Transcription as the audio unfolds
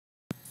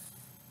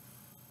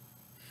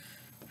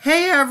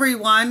Hey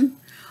everyone,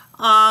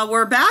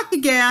 we're back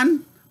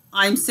again.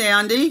 I'm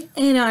Sandy.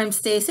 And I'm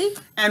Stacey.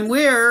 And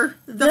we're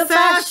the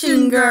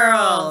Fashion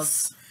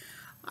Girls.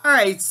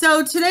 Alright,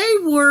 so today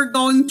we're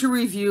going to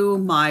review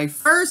my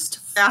first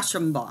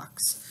Fashom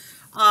box.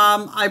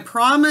 I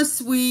promise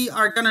we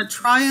are going to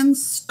try and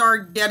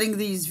start getting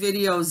these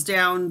videos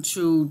down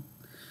to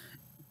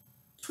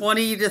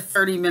 20 to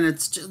 30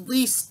 minutes, at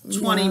least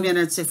 20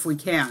 minutes if we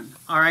can.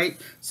 Alright,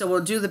 so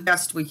we'll do the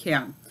best we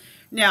can.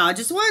 Now, I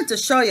just wanted to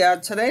show you,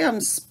 today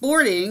I'm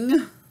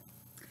sporting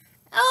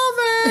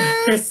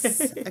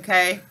Elvis.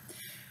 Okay.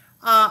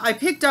 I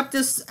picked up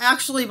this,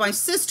 actually my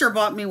sister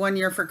bought me one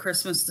year for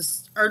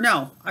Christmas, or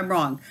no, I'm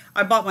wrong.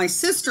 I bought my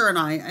sister and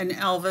I an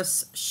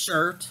Elvis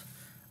shirt.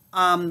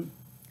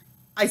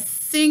 I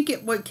think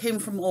it came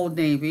from Old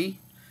Navy.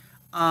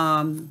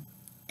 And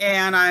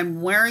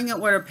I'm wearing it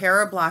with a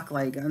pair of black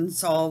leggings,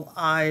 so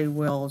I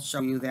will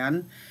show you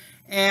then.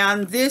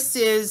 And this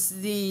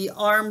is the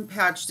arm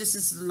patch. This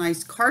is a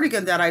nice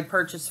cardigan that I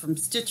purchased from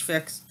Stitch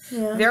Fix.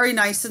 Yeah. Very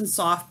nice and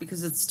soft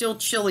because it's still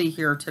chilly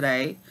here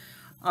today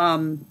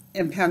in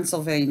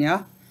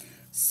Pennsylvania.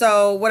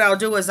 So what I'll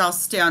do is I'll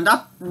stand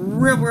up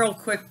real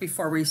quick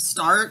before we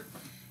start.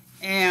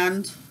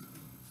 And,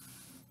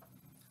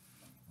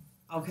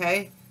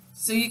 okay,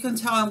 so you can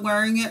tell I'm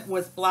wearing it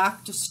with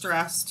black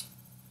distressed.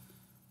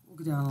 We'll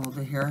go down a little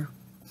bit here.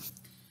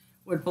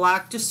 With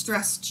black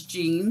distressed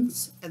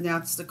jeans, and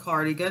that's the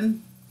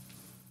cardigan.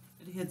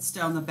 It hits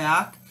down the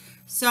back.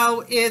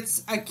 So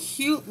it's a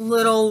cute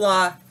little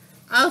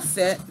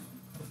outfit.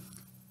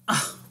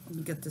 Oh, let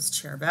me get this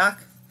chair back.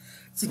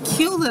 It's a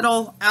cute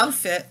little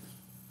outfit.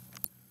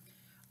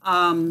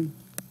 That's,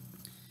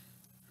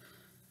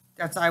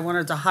 I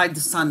wanted to hide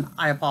the sun.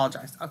 I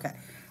apologize. Okay.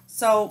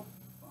 So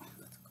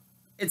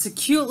it's a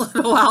cute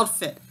little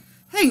outfit.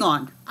 Hang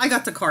on. I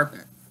got the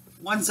carpet.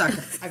 1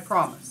 second. I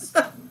promise.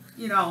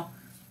 You know,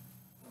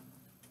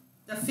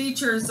 the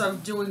features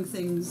of doing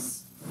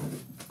things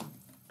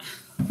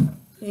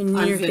in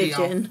your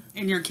kitchen.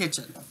 In your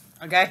kitchen,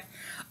 okay?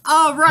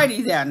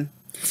 Alrighty then.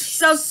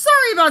 So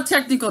sorry about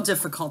technical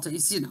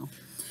difficulties, you know.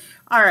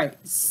 All right,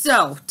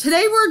 so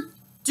today we're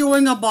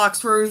doing a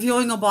box. We're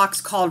reviewing a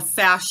box called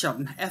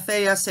Fashom,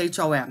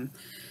 F-A-S-H-O-M.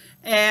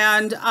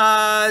 And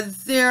I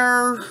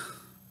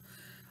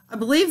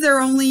believe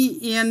they're only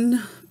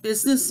in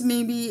business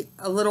maybe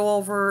a little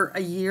over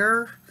a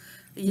year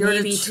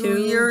maybe to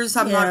 2 years.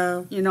 I'm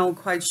not, you know,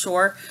 quite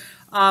sure.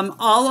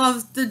 All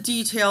of the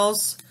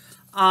details,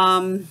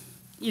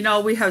 you know,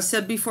 we have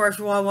said before, if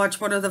you want to watch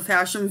one of the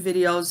Fashom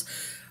videos,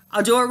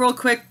 I'll do it real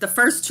quick. The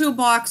first 2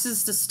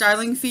 boxes, the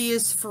styling fee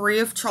is free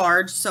of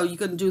charge. So you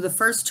can do the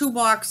first 2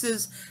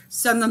 boxes,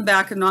 send them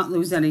back and not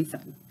lose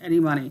anything, any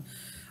money.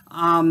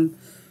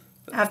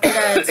 After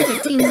that, it's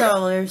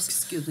 $15.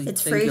 Excuse me.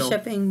 It's free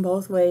shipping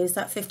both ways.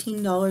 That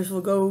 $15 will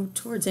go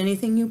towards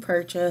anything you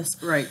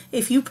purchase. Right.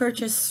 If you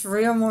purchase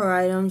 3 or more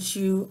items,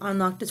 you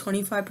unlock the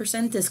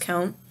 25%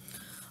 discount.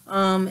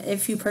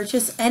 If you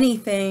purchase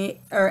anything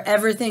or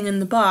everything in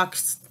the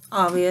box,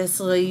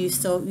 obviously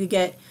you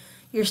get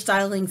your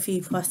styling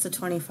fee plus the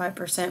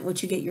 25%,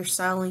 which you get your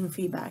styling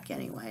fee back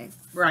anyway.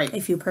 Right.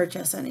 If you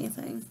purchase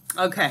anything.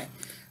 Okay.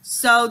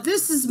 So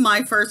this is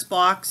my first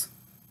box.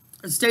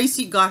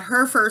 Stacey got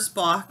her first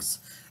box,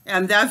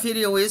 and that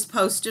video is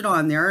posted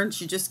on there, and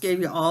she just gave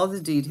you all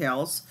the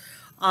details.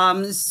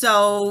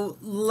 So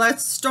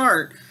let's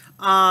start.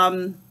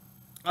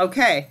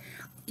 Okay.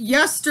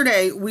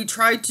 Yesterday, we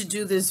tried to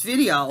do this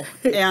video,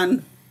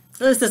 and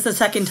this is the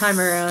second time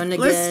around again.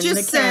 Let's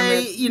just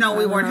say, you know,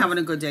 we weren't having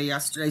a good day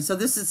yesterday, so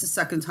this is the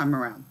second time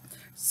around.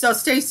 So,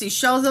 Stacey,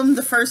 show them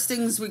the first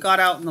things we got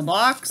out in the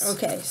box.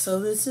 Okay, so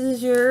this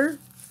is your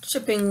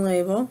shipping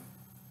label.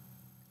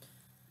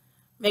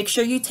 Make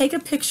sure you take a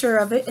picture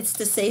of it. It's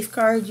to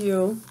safeguard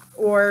you.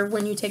 Or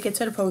when you take it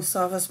to the post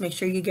office, make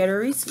sure you get a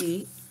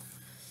receipt.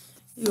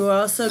 You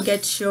also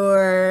get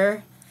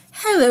your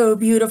Hello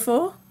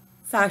Beautiful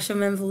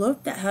Fashom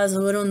envelope that has a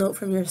little note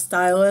from your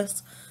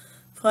stylist.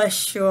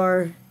 Plus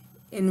your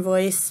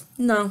invoice.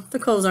 No, the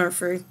clothes aren't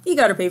free. You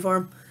gotta pay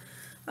for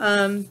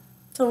them.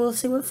 So we'll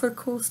see what for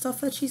cool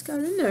stuff that she's got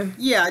in there.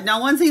 Yeah, now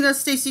one thing that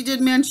Stacey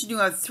did mention, you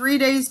have 3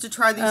 days to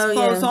try these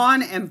clothes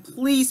on, and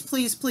please,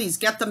 please, please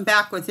get them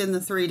back within the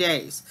 3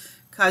 days.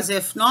 Because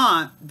if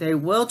not, they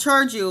will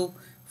charge you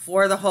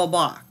for the whole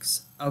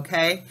box,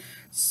 okay?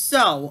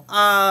 So,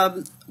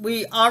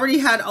 we already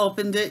had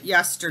opened it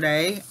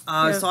yesterday,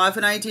 so I have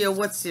an idea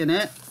what's in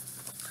it.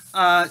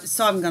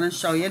 So I'm going to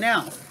show you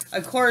now.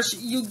 Of course,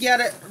 you get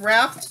it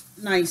wrapped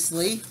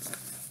nicely,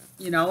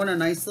 you know, in a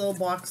nice little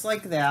box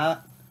like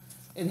that.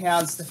 It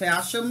has the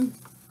Fashom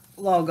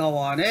logo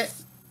on it,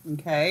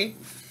 okay?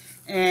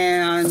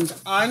 And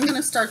I'm going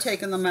to start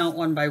taking them out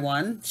one by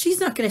one.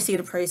 She's not going to see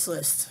the price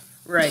list.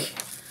 Right.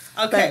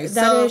 Okay, but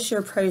that is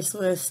your price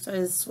list,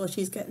 is what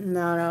she's getting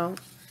that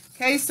out.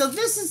 Okay, so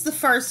this is the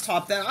first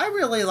top that I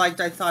really liked.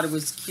 I thought it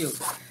was cute.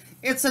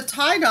 It's a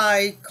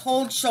tie-dye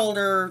cold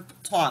shoulder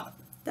top.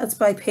 That's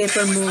by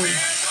Paper Moon.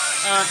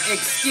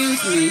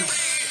 Excuse me.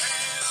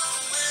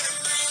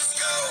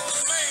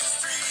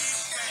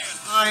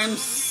 I'm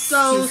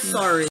so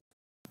sorry.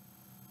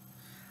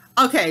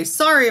 Okay,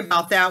 sorry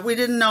about that. We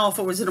didn't know if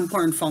it was an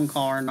important phone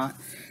call or not.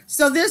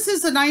 So this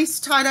is a nice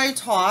tie-dye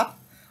top.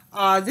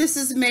 This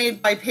is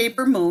made by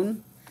Paper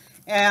Moon.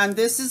 And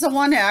this is a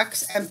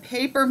 1X. And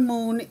Paper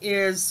Moon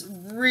is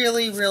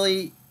really,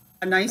 really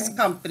a nice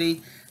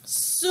company.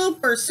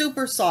 Super,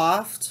 super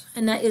soft.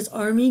 And that is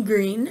Army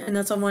Green, and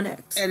that's a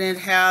 1X. And it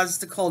has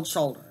the cold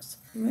shoulders.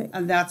 Right.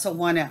 And that's a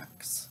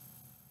 1X.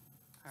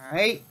 All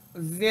right.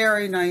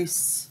 Very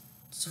nice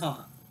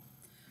top.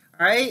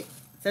 All right.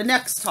 The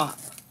next top.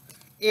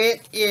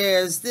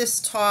 This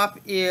top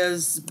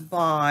is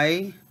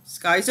by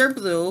Skies Are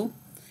Blue.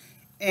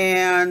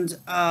 And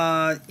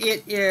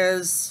it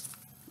is,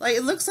 like,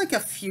 it looks like a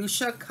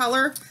fuchsia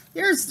color.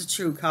 There's the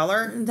true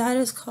color. That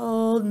is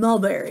called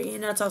Mulberry,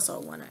 and that's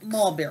also a 1X.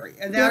 Mulberry.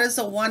 And that is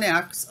a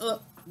 1X.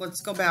 Oh, let's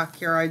go back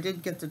here. I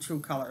did get the true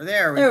color.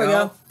 There we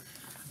go.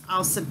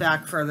 I'll sit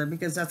back further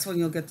because that's when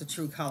you'll get the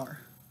true color.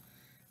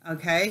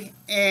 Okay.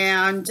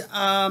 And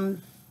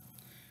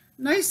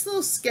nice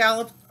little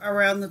scallop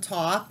around the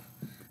top.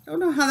 Don't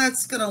know how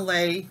that's going to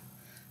lay.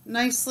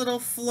 Nice little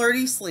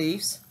flirty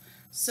sleeves.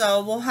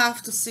 So we'll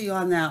have to see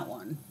on that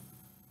one.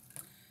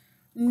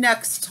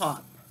 Next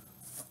top.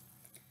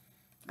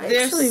 I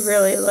actually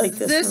really like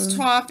this This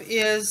top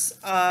is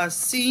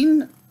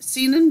Seen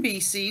and Be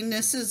Seen.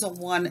 This is a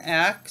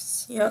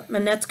 1X. Yep,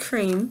 and that's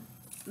cream.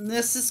 And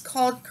this is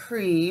called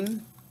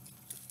Cream.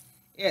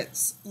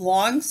 It's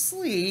long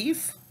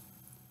sleeve.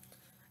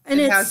 And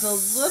it has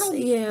a little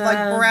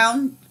like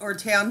brown or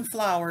tan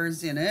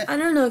flowers in it. I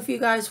don't know if you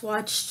guys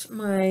watched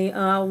my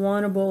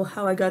wannable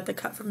How I Got the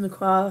Cut from the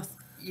Cloth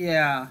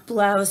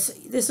blouse.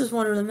 This is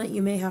one of them that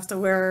you may have to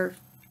wear.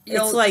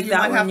 It's like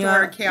that one. You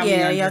have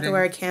to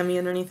wear a cami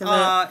underneath of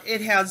it.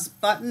 It has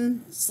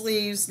button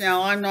sleeves.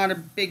 Now, I'm not a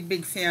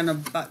big fan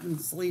of button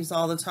sleeves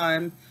all the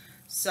time.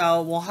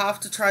 So we'll have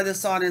to try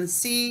this on and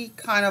see.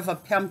 Kind of a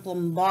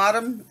peplum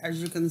bottom,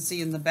 as you can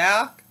see in the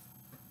back.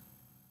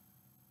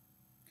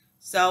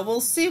 So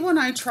we'll see when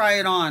I try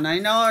it on. I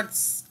know it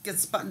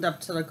gets buttoned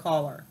up to the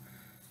collar.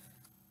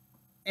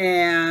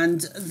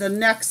 And the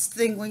next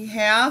thing we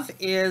have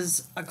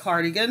is a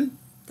cardigan.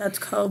 That's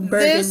called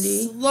Burgundy.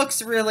 This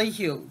looks really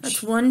huge.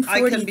 That's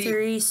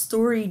 143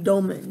 Story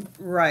Dolman.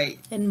 Right.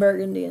 In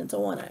Burgundy, and it's a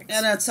 1X.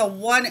 And it's a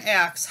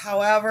 1X.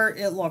 However,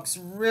 it looks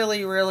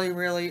really, really,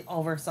 really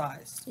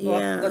oversized.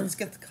 Yeah. Well, let's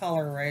get the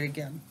color right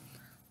again.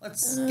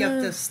 Let's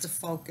get this to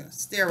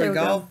focus. There we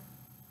go.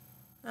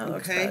 That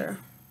looks better.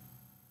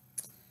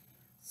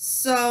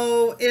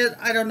 So,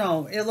 I don't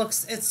know.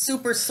 It's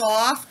super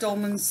soft,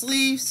 dolman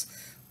sleeves,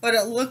 but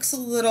it looks a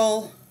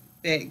little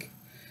big.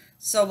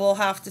 So we'll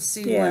have to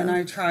see when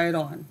I try it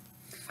on.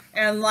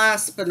 And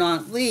last but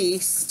not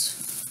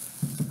least,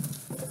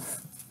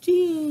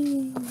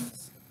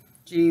 jeans.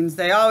 Jeans.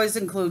 They always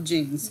include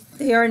jeans.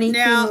 They are an 18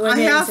 now, women's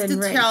I have and to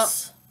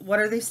rinse. what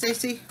are they,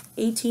 Stacey?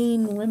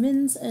 18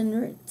 women's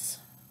and rinse.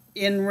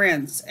 In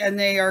rinse. And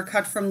they are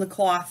cut from the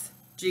cloth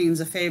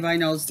jeans, if anybody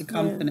knows the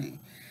company. Yeah.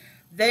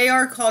 They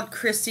are called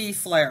Chrissy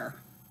Flare.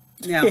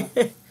 Now,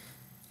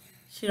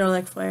 she don't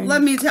like flaring.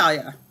 Let me tell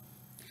you.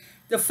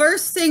 The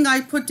first thing I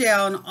put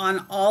down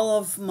on all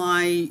of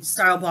my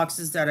style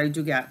boxes that I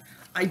do get,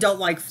 I don't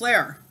like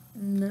flare.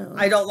 No.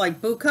 I don't like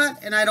boot cut,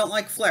 and I don't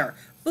like flare.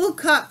 Boot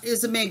cut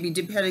is a maybe,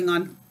 depending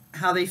on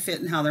how they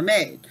fit and how they're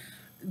made.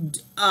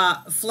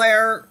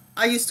 Flare,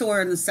 I used to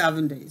wear in the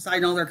 70s. I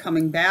know they're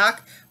coming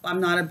back, but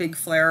I'm not a big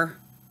flare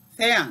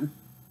fan.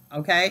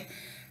 Okay?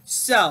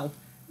 So,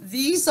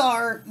 these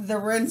are the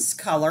rinse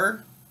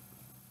color,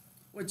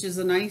 which is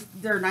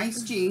they're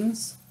nice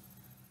jeans.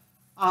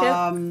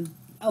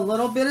 A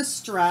little bit of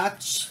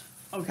stretch,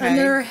 okay. And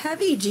they're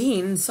heavy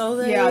jeans, so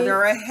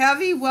they're a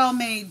heavy,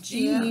 well-made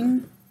jean.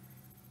 Yeah.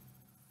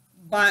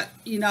 But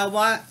you know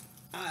what?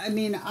 I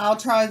mean, I'll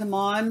try them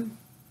on,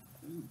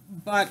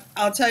 but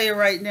I'll tell you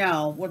right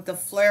now, with the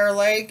flare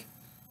leg,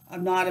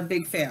 I'm not a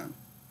big fan.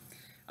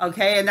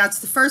 Okay, and that's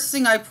the first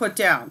thing I put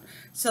down.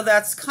 So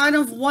that's kind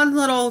of one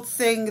little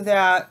thing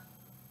that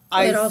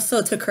it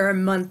also took her a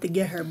month to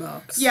get her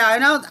box. Yeah,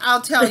 and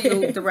I'll tell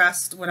you the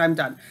rest when I'm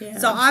done. Yeah.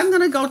 So I'm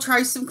going to go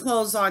try some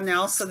clothes on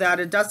now so that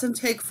it doesn't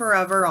take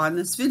forever on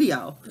this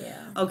video.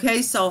 Yeah.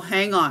 Okay, so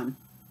hang on.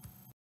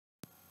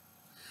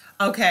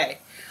 Okay,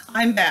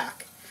 I'm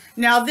back.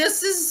 Now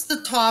this is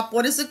the top.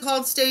 What is it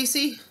called,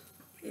 Stacey?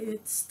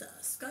 It's the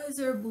Skies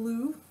Are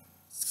Blue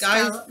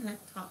Scallop neck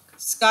top.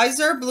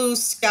 Skies Are Blue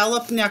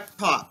scallop neck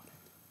top.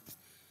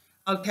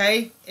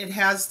 Okay, it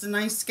has the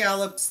nice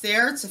scallops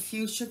there. It's a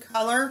fuchsia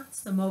color.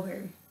 It's the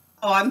mulberry.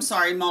 Oh, I'm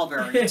sorry,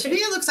 mulberry. To me,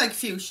 it looks like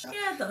fuchsia.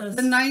 Yeah, it does.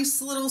 The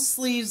nice little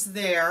sleeves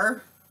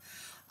there.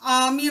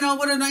 You know,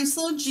 with a nice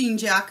little jean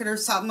jacket or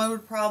something, it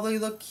would probably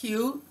look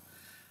cute.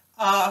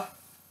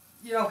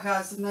 You know,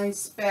 has a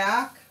nice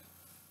back.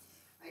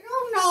 I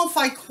don't know if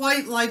I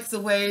quite like the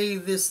way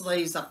this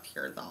lays up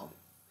here, though.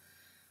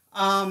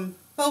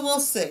 But we'll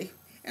see.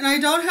 And I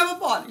don't have a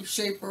body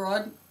shaper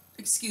on,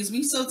 excuse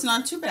me, so it's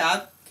not too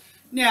bad.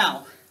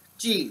 Now,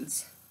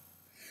 jeans.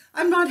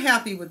 I'm not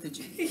happy with the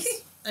jeans,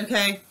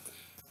 okay?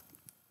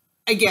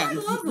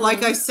 again,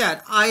 like I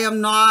said, I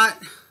am not,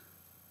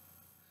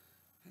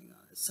 hang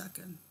on a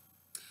second.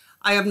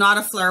 I am not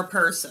a flare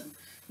person.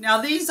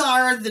 Now these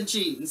are the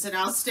jeans, and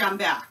I'll stand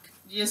back.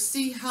 Do you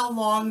see how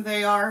long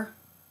they are?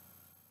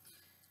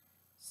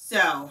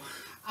 So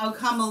I'll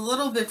come a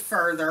little bit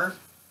further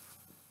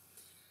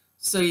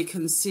so you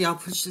can see. I'll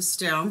push this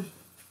down.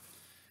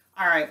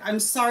 All right, I'm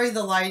sorry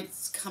the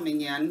light's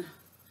coming in,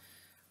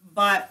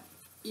 but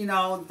you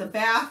know, the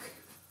back,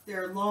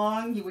 they're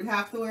long. You would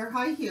have to wear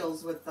high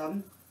heels with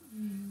them.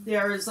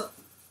 There is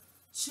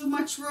too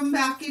much room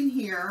back in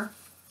here.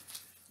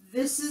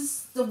 This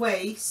is the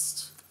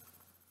waist,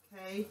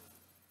 okay?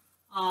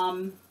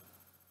 The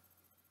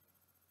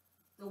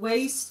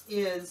waist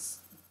is,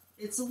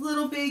 it's a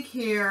little big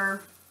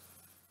here,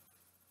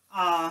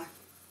 and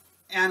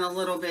a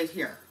little bit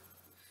here.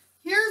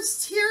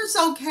 Here's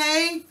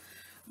okay,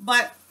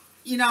 but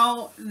you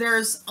know,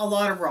 there's a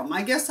lot of room.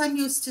 I guess I'm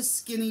used to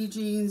skinny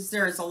jeans.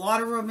 There's a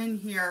lot of room in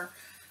here.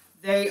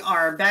 They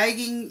are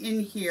bagging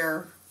in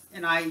here,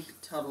 and I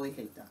totally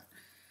hate that.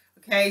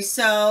 Okay,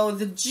 so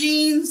the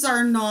jeans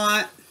are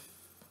not,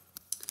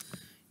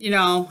 you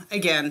know,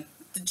 again,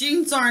 the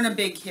jeans aren't a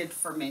big hit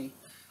for me.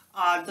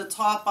 The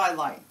top I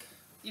like,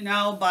 you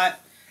know, but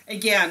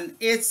again,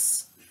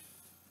 it's,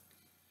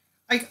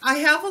 I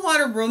have a lot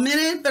of room in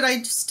it, but I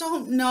just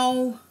don't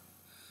know.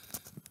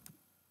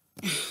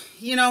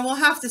 You know, we'll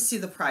have to see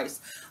the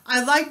price.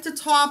 I like the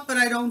top, but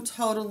I don't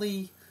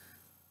totally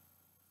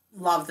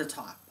love the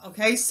top.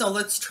 Okay, so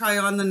let's try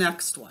on the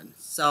next one.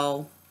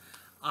 So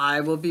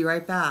I will be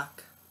right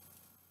back.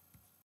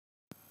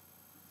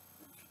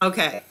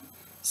 Okay,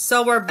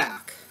 so we're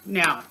back.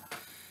 Now,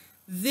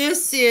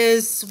 this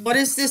is, what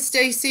is this,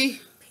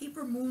 Stacey?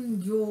 Paper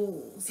Moon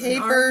Jewels.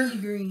 Paper Army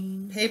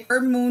green.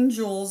 Paper Moon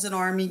Jewels in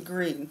Army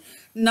Green.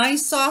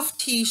 Nice soft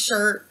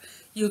t-shirt.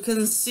 You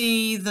can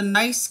see the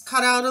nice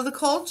cutout of the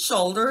cold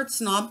shoulder. It's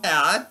not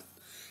bad.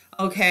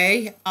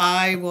 Okay,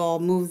 I will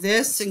move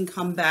this and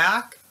come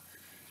back.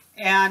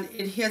 And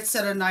it hits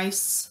at a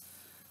nice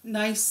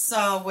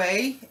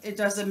way. It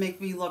doesn't make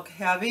me look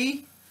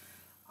heavy.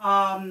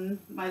 My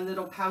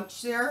little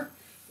pouch there.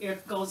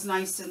 It goes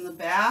nice in the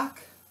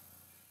back.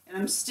 And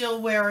I'm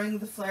still wearing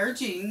the flare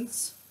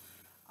jeans.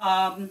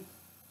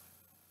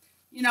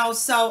 You know,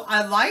 so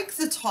I like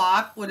the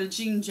top with a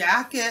jean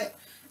jacket.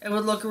 It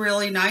would look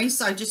really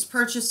nice. I just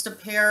purchased a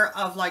pair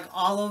of like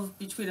olive,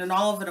 between an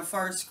olive and a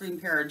forest green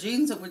pair of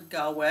jeans it would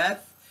go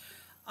with.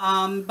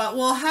 But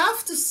we'll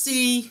have to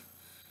see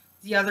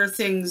the other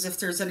things if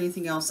there's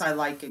anything else I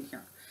like in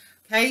here.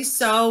 Okay,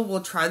 so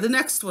we'll try the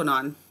next one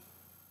on.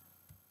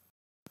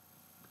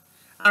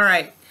 All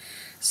right,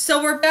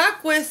 so we're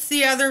back with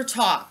the other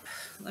top.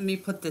 Let me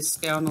put this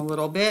down a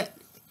little bit.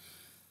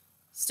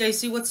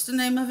 Stacey, what's the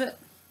name of it?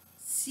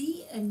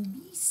 C and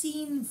B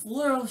Scene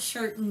Floral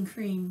Shirt and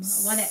Cream,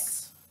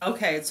 1X.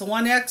 Okay, it's a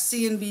 1X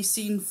C and B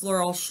Scene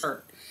Floral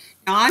Shirt.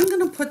 Now I'm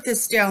going to put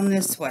this down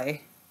this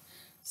way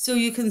so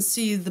you can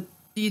see the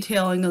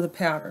detailing of the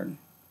pattern.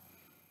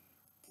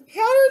 The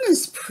pattern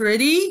is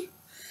pretty,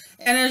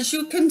 and as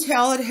you can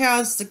tell, it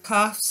has the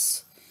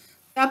cuffs,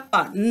 that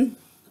button,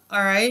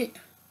 all right?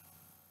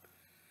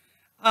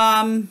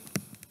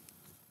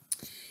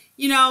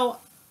 You know,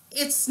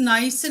 it's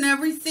nice and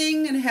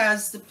everything. It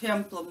has the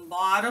peplum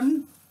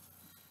bottom.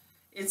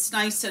 It's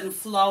nice and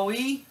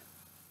flowy.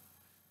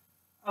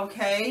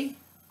 Okay.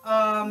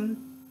 But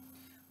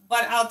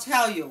I'll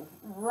tell you,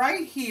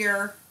 right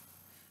here,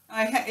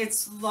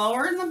 it's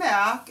lower in the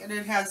back, and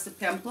it has the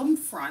peplum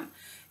front.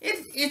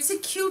 It's a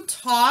cute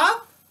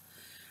top,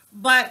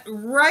 but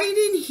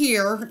right in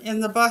here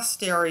in the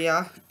bust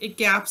area, it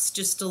gaps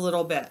just a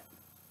little bit.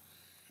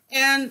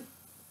 And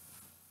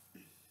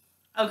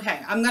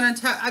okay, I'm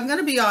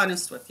gonna be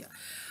honest with you.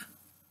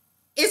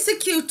 It's a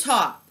cute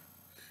top.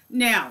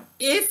 Now,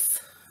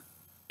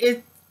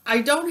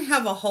 I don't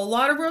have a whole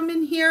lot of room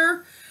in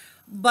here,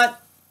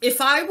 but if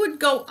I would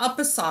go up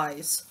a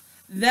size,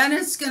 then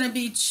it's gonna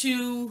be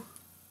too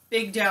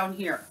big down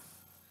here,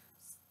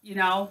 you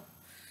know?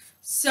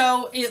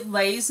 So it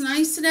lays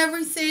nice and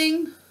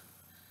everything,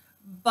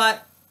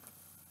 but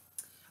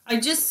I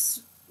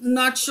just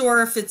not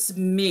sure if it's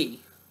me,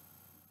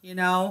 you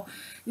know?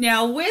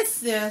 Now with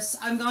this,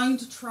 I'm going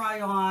to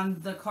try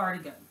on the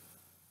cardigan.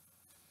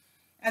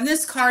 And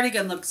this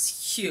cardigan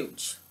looks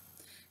huge.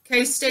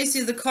 Okay,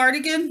 Stacey, the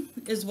cardigan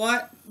is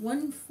what?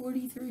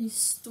 143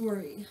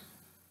 story.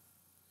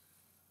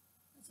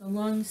 It's a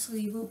long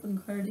sleeve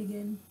open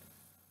cardigan.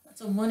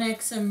 That's a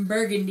 1X in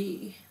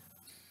burgundy.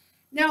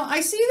 Now,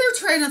 I see they're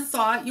trying to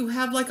thought you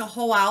have like a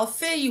whole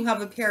outfit. You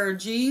have a pair of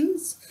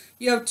jeans.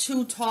 You have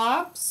 2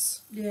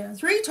 tops. Yeah.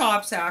 3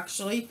 tops,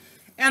 actually.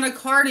 And a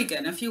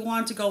cardigan if you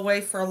want to go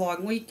away for a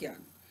long weekend.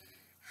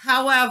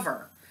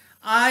 However,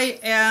 I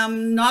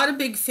am not a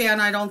big fan,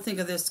 I don't think,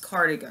 of this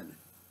cardigan.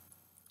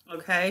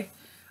 Okay?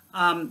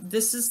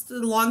 This is the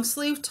long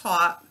sleeve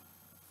top.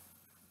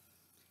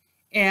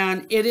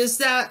 And it is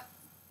that,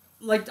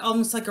 like,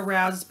 almost like a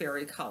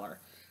raspberry color.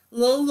 A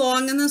little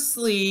long in the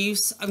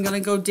sleeves. I'm going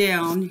to go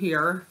down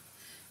here.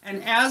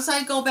 And as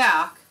I go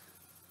back,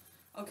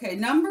 Okay,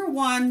 number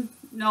one,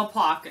 no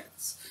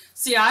pockets.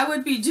 See, I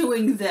would be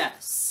doing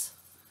this.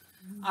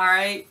 All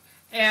right.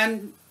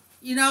 And,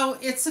 you know,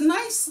 it's a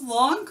nice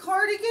long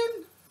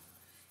cardigan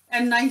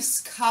and nice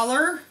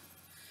color.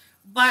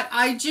 But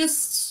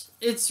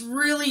it's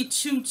really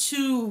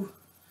too,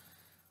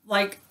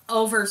 like,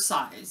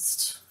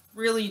 oversized.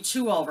 Really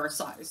too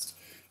oversized.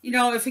 You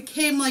know, if it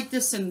came like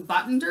this and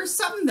buttoned or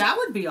something, that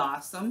would be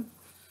awesome.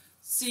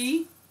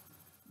 See?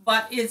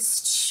 But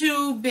it's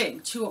too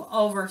big, too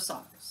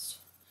oversized.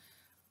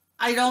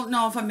 I don't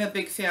know if I'm a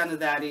big fan of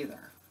that either.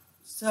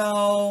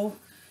 So,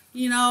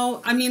 you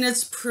know, I mean,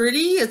 it's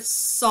pretty, it's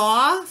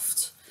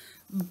soft,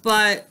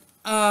 but,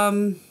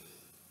 and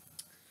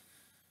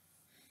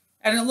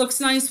it looks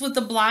nice with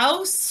the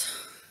blouse,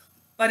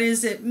 but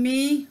is it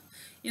me?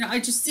 You know, I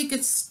just think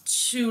it's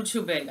too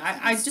big.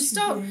 I just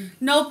don't,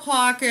 no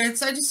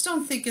pockets. I just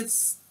don't think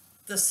it's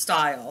the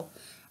style.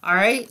 All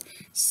right.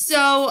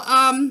 So,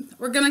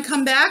 we're going to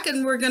come back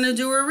and we're going to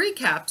do a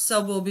recap.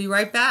 So we'll be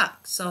right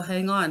back. So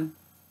hang on.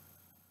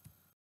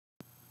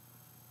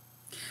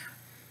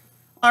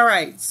 All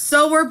right.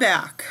 So we're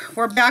back.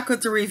 We're back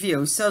with the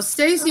review. So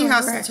Stacey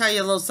has to tell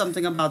you a little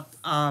something about,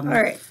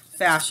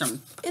 Fashom.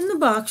 In the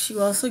box, you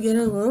also get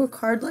a little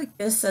card like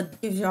this that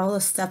gives you all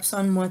the steps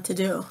on what to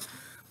do.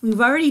 We've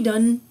already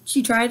done,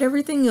 she tried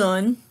everything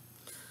on.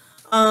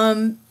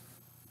 When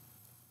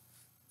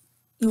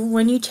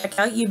you check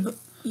out,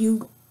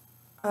 you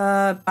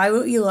buy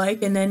what you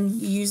like, and then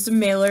you use the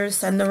mailer to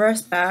send the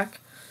rest back.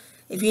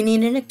 If you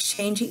need an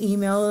exchange, you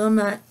email them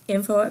at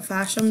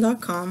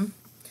info@fashom.com.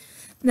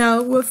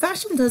 Now, what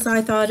Fashom does,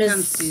 I thought is... I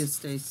can't see you,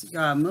 Stacey.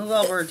 Move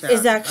over to...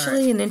 Is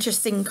actually an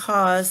interesting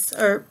cause,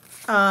 or...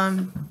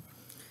 and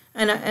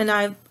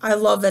I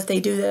love that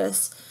they do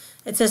this.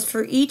 It says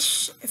for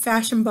each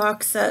Fashom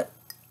box that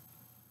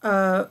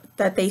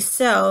they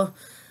sell,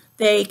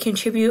 they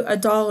contribute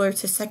 $1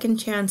 to Second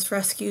Chance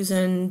Rescues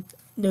in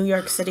New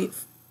York City.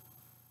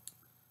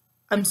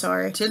 I'm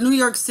sorry. To New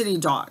York City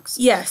dogs.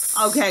 Yes.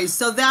 Okay,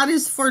 so that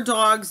is for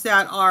dogs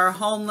that are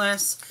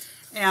homeless,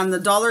 and the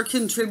dollar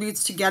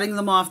contributes to getting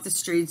them off the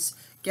streets,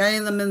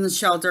 getting them in the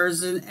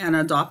shelters, and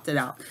adopted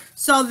out.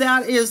 So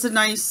that is a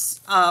nice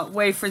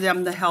way for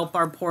them to help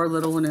our poor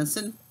little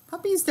innocent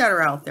puppies that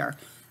are out there.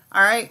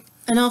 All right.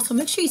 And also,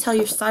 make sure you tell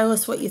your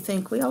stylist what you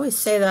think. We always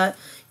say that.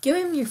 Give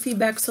them your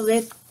feedback so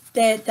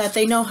that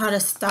they know how to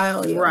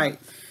style you. Right.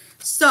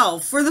 So,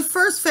 for the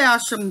first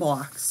Fashom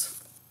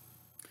box,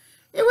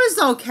 it was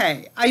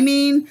okay. I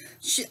mean,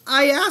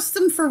 I asked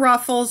them for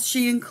ruffles.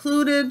 She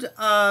included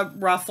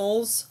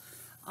ruffles.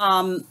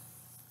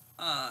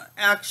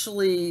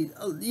 Actually,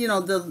 you know,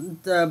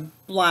 the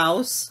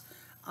blouse.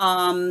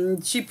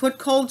 She put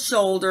cold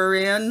shoulder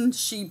in.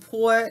 She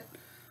put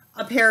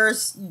a pair of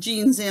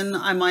jeans in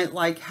I might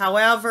like.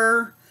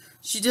 However,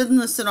 she didn't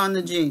list it on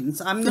the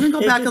jeans. I'm going to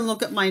go back and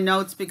look at my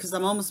notes because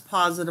I'm almost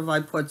positive I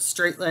put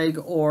straight leg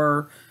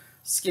or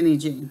skinny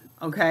jean.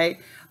 Okay.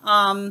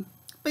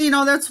 But you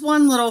know, that's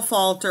one little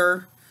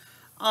falter.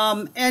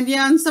 And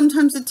yeah, and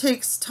sometimes it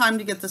takes time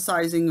to get the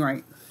sizing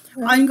right.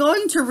 I'm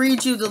going to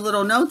read you the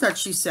little note that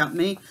she sent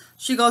me.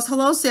 She goes,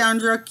 "Hello,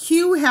 Sandra.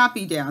 Cue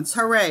happy dance.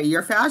 Hooray.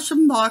 Your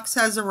Fashom box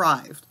has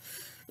arrived.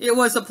 It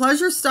was a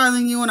pleasure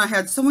styling you, and I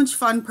had so much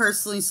fun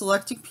personally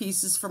selecting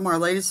pieces from our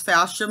latest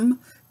Fashom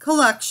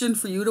collection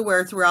for you to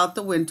wear throughout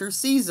the winter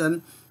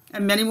season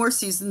and many more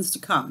seasons to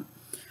come.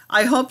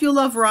 I hope you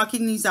love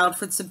rocking these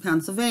outfits in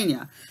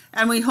Pennsylvania,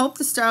 and we hope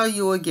to style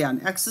you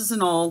again. X's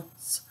and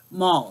O's,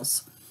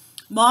 Malls."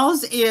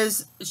 Malls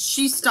is,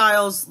 she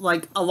styles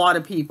like a lot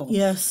of people.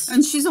 Yes.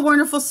 And she's a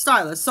wonderful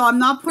stylist. So I'm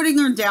not putting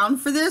her down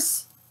for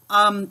this,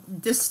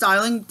 this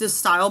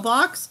style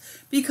box,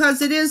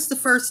 because it is the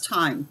first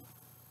time.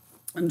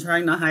 I'm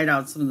trying to hide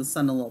out some of the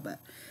sun a little bit.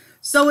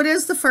 So it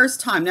is the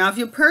first time. Now, if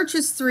you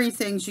purchase 3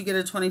 things, you get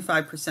a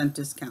 25%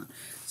 discount.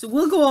 So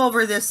we'll go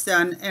over this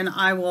then, and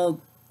I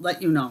will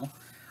let you know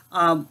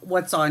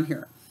what's on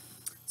here.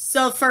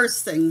 So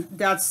first thing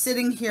that's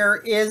sitting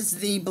here is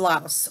the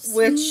blouse,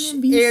 which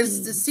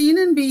is the Seen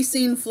and Be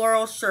Seen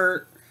floral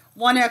shirt,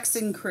 1X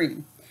in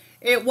cream.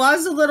 It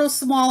was a little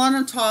small on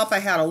the top. I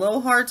had a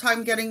little hard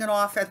time getting it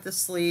off at the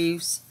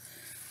sleeves.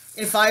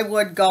 If I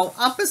would go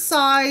up a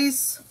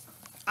size,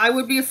 I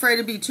would be afraid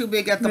to be too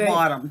big at the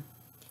bottom.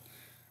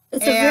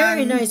 It's a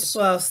very nice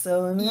blouse,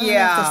 though. I mean, I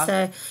have to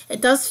say.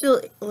 It does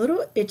feel a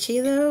little itchy,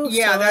 though.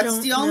 Yeah, so that's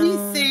the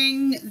only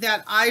thing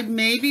that I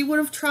maybe would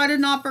have tried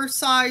an upper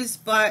size,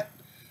 but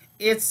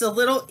it's a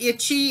little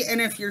itchy, and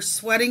if you're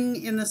sweating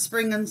in the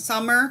spring and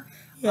summer,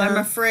 I'm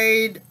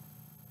afraid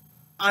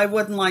I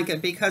wouldn't like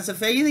it, because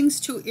if anything's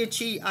too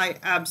itchy, I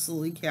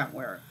absolutely can't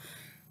wear it.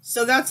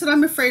 So that's what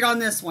I'm afraid on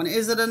this one.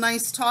 Is it a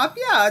nice top?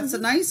 Yeah, it's a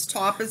nice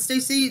top. And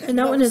Stacey, and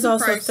that one is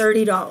also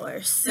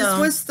 $30. So. This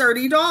was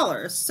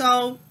 $30.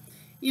 So,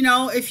 you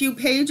know, if you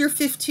paid your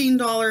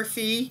 $15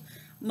 fee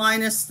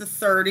minus the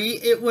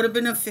 $30, it would have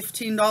been a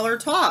 $15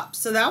 top.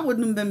 So that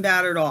wouldn't have been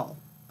bad at all.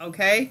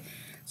 Okay.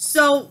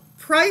 So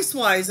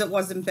price-wise, it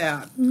wasn't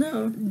bad.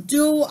 No.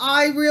 Do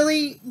I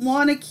really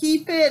want to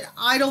keep it?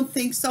 I don't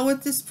think so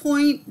at this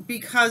point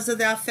because of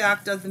that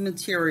fact of the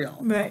material.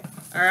 Right.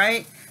 All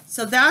right.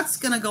 So that's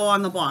going to go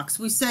on the box.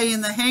 We say in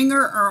the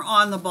hanger or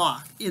on the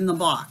box, in the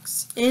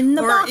box. In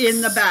the box. Or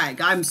in the bag.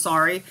 I'm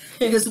sorry.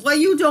 Because what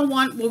you don't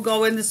want will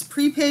go in this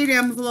prepaid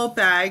envelope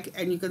bag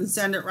and you can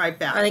send it right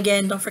back. And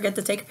again, don't forget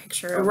to take a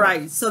picture of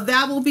Right. it. So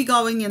that will be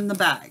going in the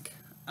bag.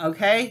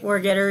 Okay. Or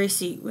get a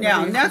receipt.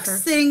 Now,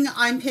 next thing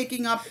I'm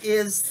picking up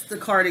is the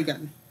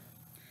cardigan.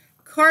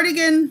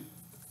 Cardigan,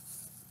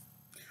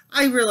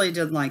 I really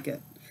didn't like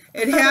it.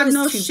 It had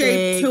no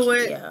shape to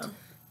it. Yeah.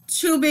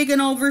 Too big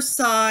and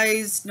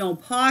oversized, no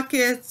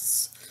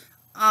pockets.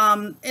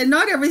 And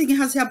not everything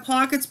has to have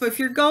pockets, but if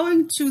you're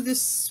going to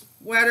this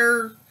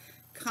sweater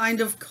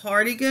kind of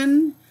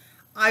cardigan,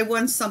 I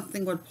want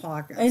something with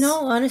pockets. In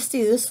all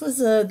honesty, this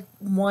was a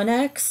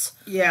 1X.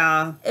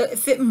 Yeah. It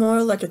fit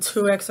more like a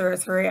 2X or a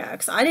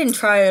 3X. I didn't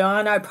try it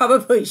on. I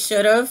probably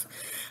should have.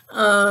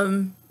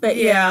 But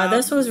yeah,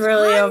 this was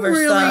really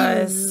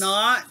oversized. Really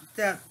not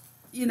that,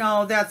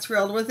 that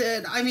thrilled with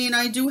it. I mean,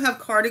 I do have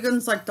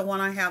cardigans like the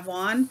one I have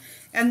on,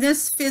 and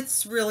this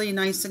fits really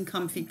nice and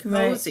comfy,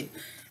 cozy.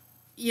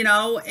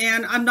 Right.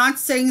 And I'm not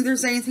saying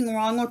there's anything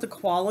wrong with the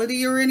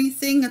quality or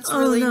anything. It's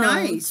really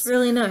nice. It's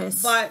really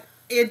nice. But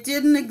it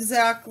didn't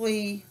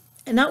exactly...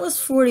 And that was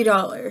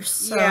 $40.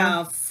 So.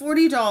 Yeah,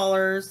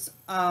 $40.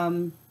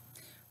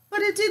 But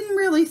it didn't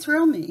really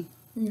thrill me.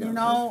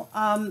 No.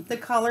 The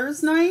color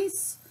is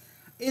nice.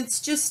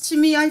 It's just, to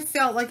me, I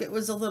felt like it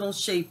was a little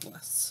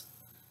shapeless.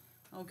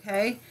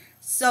 Okay?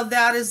 So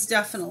that is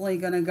definitely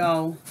going to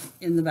go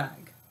in the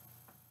bag.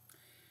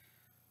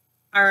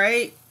 All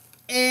right.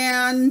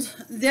 And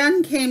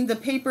then came the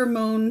Paper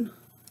Moon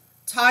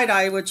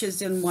tie-dye, which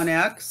is in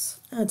 1X.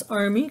 That's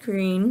army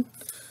green.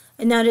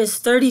 And that is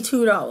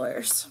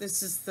 $32.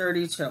 This is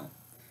 $32.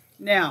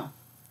 Now,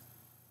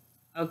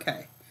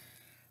 okay.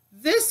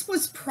 This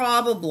was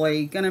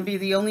probably going to be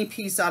the only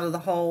piece out of the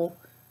whole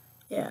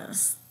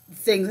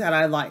thing that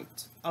I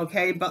liked.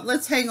 Okay, but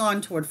let's hang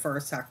on to it for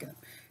a second.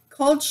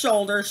 Cold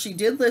shoulder. She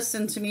did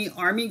listen to me.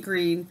 Army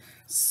green.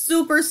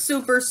 Super,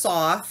 super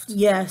soft.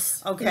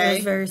 Yes. Okay. It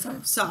was very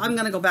soft. So I'm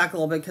going to go back a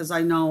little bit because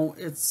I know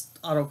it's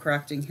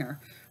auto-correcting here.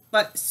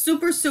 But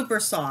super, super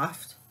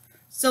soft.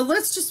 So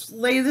let's just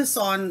lay this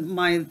on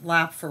my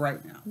lap for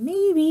right now.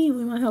 Maybe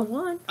we might have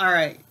one. All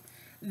right.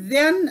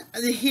 Then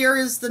here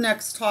is the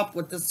next top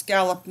with the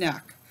scallop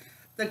neck.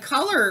 The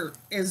color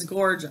is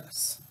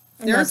gorgeous.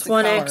 And that's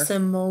 1X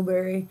in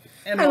mulberry.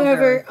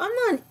 However,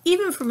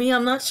 even for me,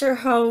 I'm not sure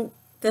how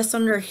this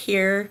under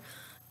here,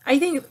 I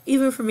think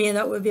even for me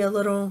that would be a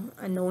little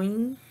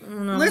annoying. I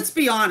don't know. Let's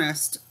be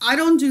honest. I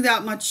don't do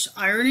that much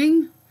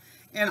ironing.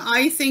 And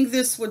I think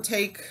this would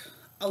take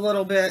a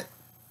little bit.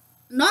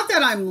 Not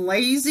that I'm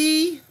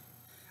lazy.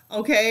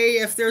 Okay.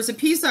 If there's a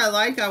piece I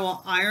like, I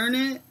will iron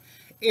it.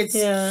 It's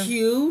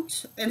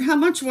cute. And how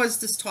much was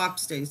this top,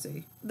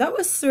 Stacey? That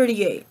was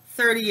 $38.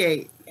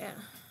 $38. Yeah.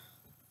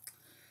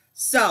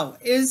 So,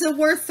 is it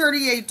worth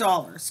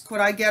 $38? Could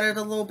I get it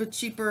a little bit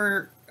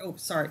cheaper? Oh,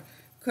 sorry.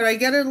 Could I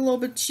get it a little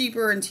bit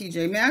cheaper in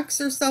TJ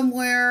Maxx or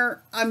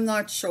somewhere? I'm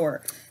not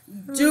sure.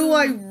 Do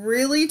I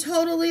really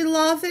totally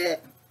love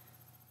it?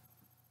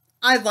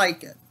 I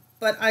like it,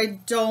 but I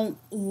don't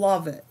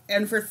love it.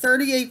 And for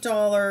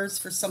 $38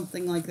 for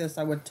something like this,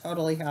 I would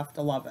totally have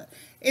to love it.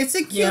 It's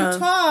a cute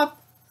top.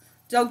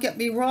 Don't get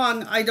me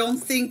wrong. I don't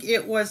think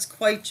it was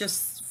quite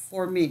just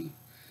for me.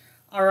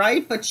 All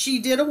right. But she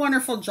did a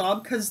wonderful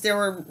job because there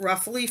were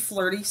roughly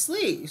flirty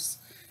sleeves,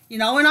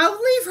 and I'll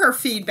leave her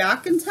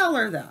feedback and tell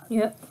her that.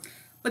 Yep.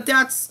 But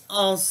that's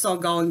also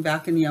going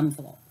back in the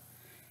envelope.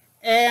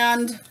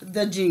 And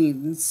the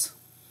jeans.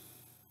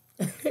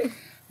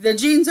 The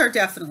jeans are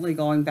definitely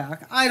going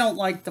back. I don't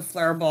like the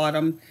flare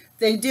bottom.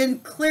 They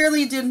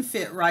clearly didn't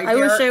fit right. I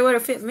wish they would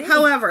have fit me.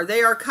 However,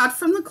 they are cut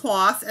from the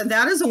cloth, and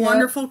that is a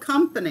wonderful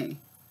company.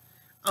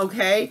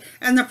 Okay,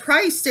 and the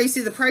price, Stacey,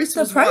 the price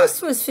was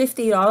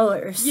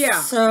 $50.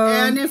 Yeah. So,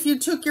 and if you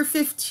took your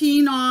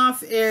 15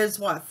 off is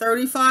what,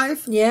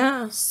 35?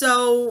 Yeah.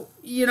 So,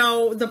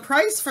 the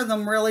price for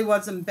them really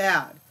wasn't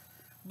bad.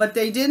 But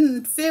they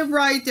didn't fit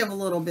right. They have a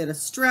little bit of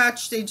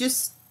stretch. They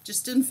just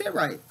didn't fit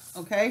right.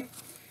 Okay?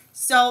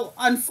 So,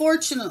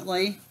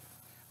 unfortunately,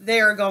 they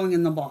are going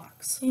in the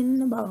box. In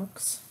the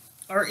box.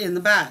 Or in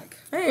the bag.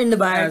 In the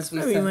bag. As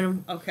we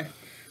said. Okay.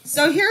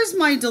 So, here's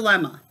my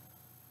dilemma.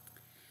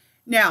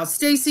 Now,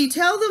 Stacey,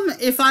 tell them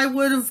if I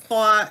would have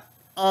bought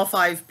all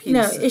 5 pieces.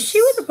 No, if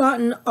she would have bought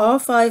all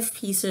 5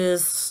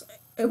 pieces,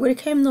 it would have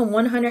came to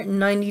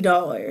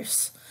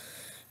 $190.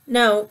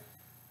 Now,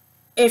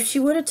 if she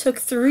would have took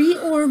 3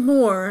 or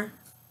more,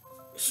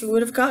 she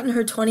would have gotten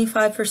her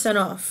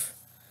 25% off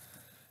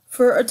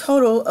for a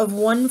total of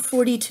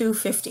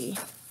 $142.50,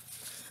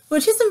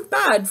 which isn't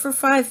bad for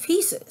 5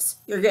 pieces.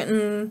 You're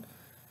getting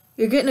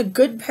a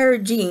good pair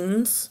of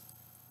jeans,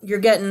 you're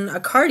getting a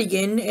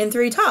cardigan and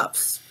 3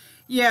 tops.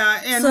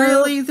 Yeah, and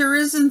really, there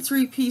isn't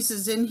 3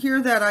 pieces in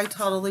here that I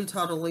totally,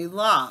 totally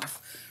love.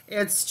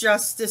 It's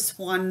just this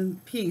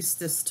one piece,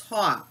 this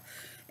top.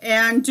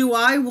 And do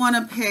I want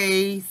to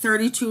pay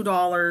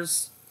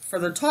 $32 for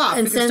the top?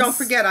 And because don't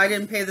forget, I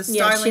didn't pay the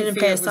styling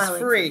fee. It was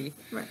free.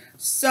 Right.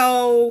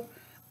 So,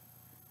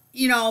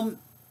 you know,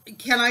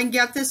 can I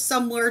get this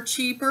somewhere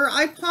cheaper?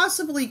 I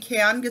possibly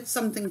can get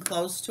something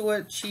close to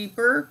it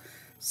cheaper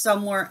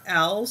somewhere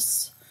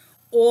else.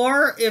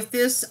 Or if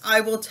this,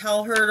 I will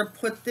tell her to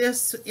put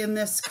this in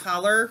this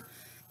color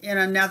in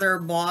another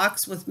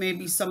box with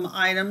maybe some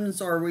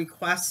items, or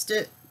request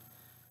it,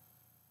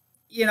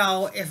 you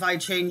know, if I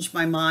change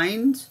my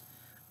mind.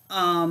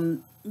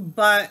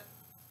 But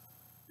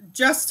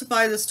just to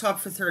buy this top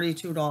for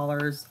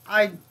 $32,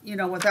 you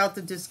know, without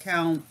the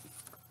discount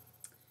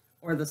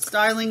or the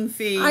styling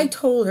fee. I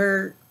told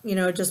her, you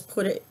know, just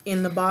put it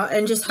in the box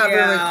and just have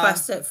her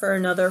request it for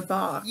another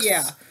box.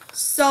 Yeah.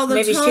 So the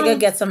maybe she could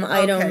get some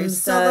items. Okay,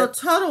 so the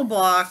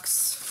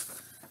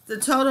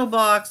total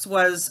box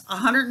was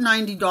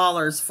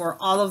 $190 for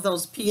all of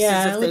those pieces,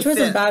 if they which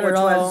wasn't fit, bad which at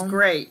all. was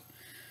great.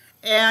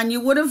 And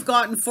you would have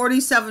gotten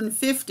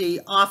 $47.50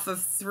 off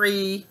of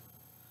 3.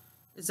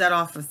 Is that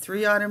off of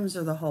 3 items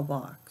or the whole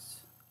box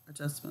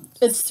adjustments?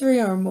 It's 3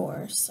 or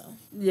more, so.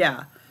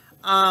 Yeah.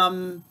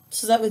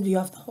 So that would be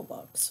off the whole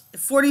box.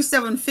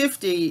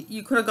 $47.50,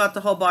 you could have got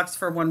the whole box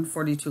for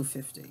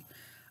 $142.50.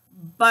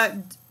 But,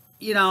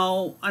 you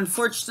know,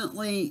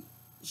 unfortunately,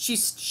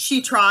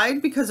 she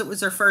tried because it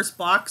was her first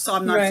box, so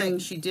I'm not saying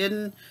she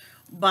didn't,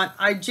 but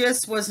I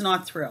just was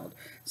not thrilled.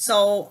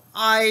 So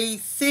I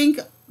think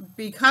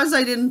because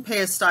I didn't pay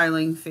a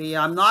styling fee,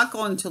 I'm not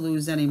going to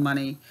lose any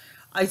money.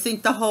 I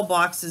think the whole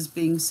box is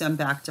being sent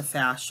back to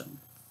Fashom.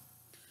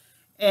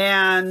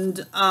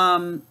 And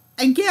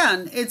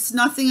again, it's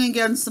nothing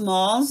against the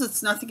malls.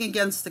 It's nothing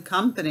against the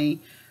company.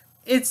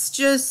 It's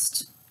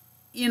just,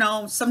 you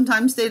know,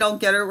 sometimes they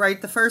don't get it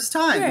right the first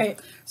time. Right.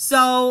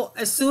 So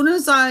as soon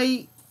as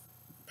I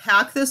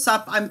pack this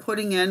up, I'm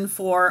putting in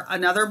for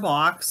another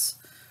box,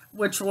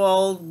 which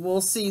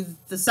we'll see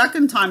the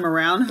second time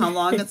around how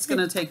long it's going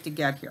to take to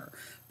get here.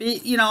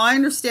 You know, I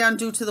understand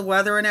due to the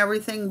weather and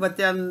everything, but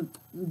then,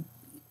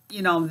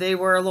 you know, they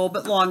were a little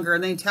bit longer,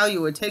 and they tell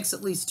you it takes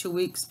at least 2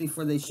 weeks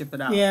before they ship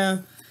it out. Yeah.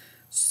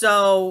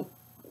 So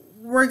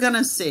we're going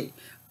to see.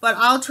 But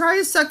I'll try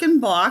a second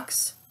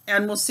box,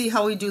 and we'll see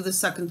how we do the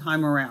second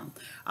time around.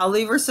 I'll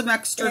leave her some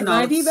extra notes. It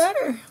might be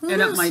better.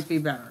 And it might be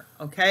better,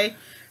 okay?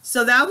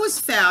 So that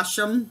was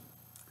Fashom.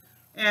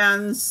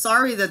 And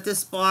sorry that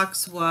this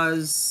box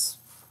was,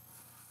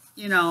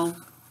 you know,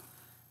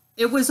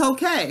 it was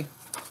okay.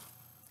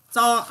 That's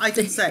all I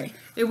can say.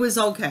 It was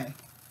okay.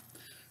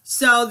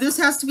 So this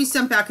has to be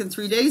sent back in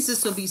 3 days.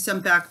 This will be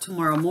sent back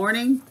tomorrow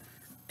morning.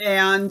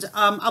 And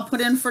I'll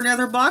put in for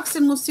another box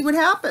and we'll see what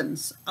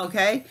happens.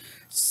 Okay.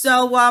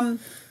 So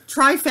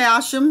try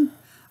Fashom.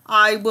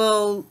 I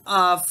will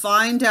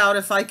find out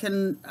if I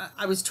can.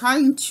 I was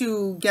trying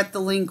to get the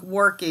link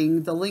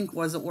working. The link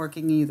wasn't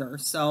working either.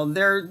 So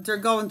they're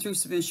going through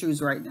some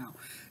issues right now.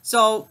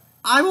 So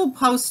I will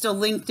post a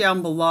link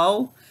down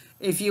below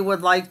if you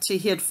would like to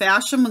hit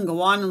Fashom and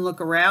go on and look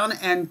around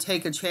and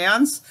take a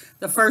chance.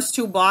 The first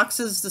 2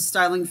 boxes, the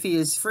styling fee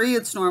is free.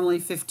 It's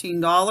normally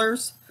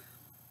 $15,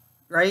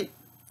 right?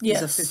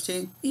 Yes. Is it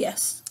 15?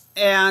 Yes.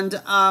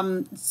 And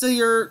so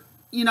you're,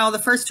 you know, the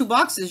first 2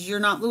 boxes,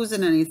 you're not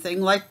losing anything.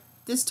 Like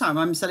this time,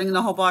 I'm setting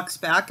the whole box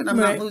back and I'm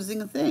not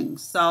losing a thing.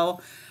 So,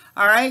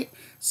 all right.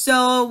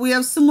 So we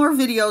have some more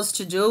videos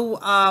to do.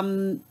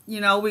 You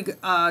know, we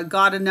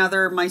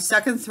got my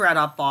second thread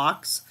up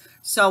box.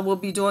 So we'll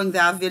be doing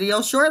that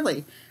video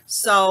shortly.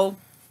 So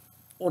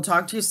we'll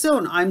talk to you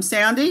soon. I'm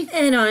Sandy.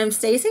 And I'm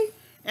Stacey.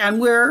 And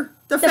we're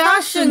the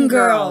Fashion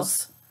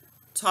Girls.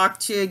 Talk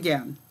to you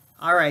again.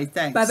 All right.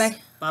 Thanks. Bye-bye.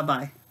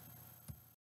 Bye-bye.